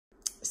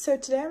So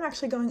today I'm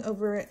actually going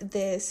over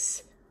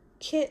this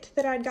kit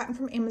that I'd gotten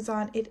from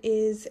Amazon. It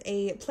is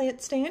a plant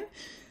stand.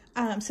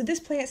 So this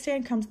plant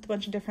stand comes with a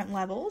bunch of different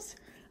levels.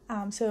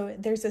 So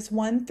there's this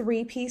one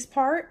 3-piece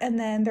part, and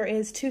then there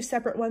is 2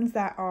 separate ones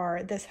that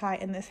are this high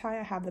and this high.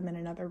 I have them in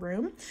another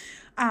room.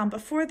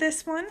 But for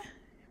this one,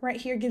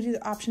 right here gives you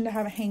the option to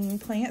have a hanging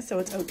plant, so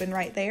it's open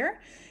right there.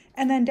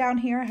 And then down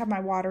here I have my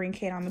watering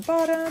can on the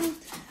bottom.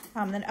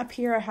 Then up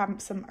here I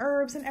have some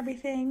herbs and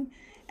everything.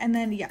 And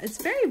then, yeah,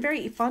 it's very,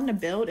 very fun to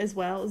build as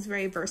well. It's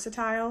very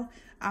versatile.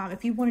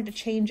 If you wanted to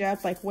change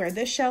up like where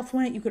this shelf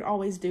went, you could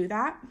always do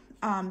that.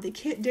 The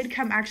kit did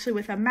come actually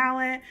with a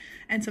mallet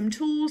and some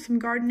tools, some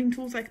gardening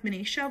tools like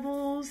mini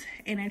shovels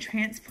and a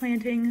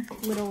transplanting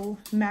little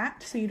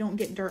mat so you don't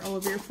get dirt all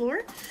over your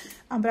floor.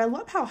 But I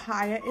love how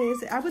high it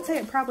is. I would say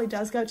it probably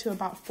does go to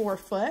about 4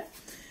 foot.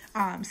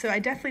 So I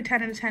definitely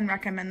 10 out of 10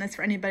 recommend this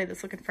for anybody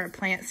that's looking for a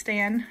plant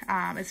stand.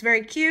 It's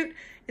very cute.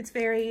 It's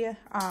very,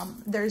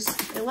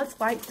 it lets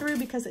light through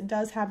because it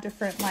does have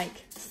different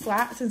like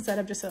slats instead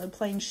of just a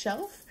plain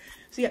shelf.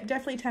 So yeah,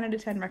 definitely 10 out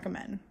of 10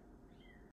 recommend.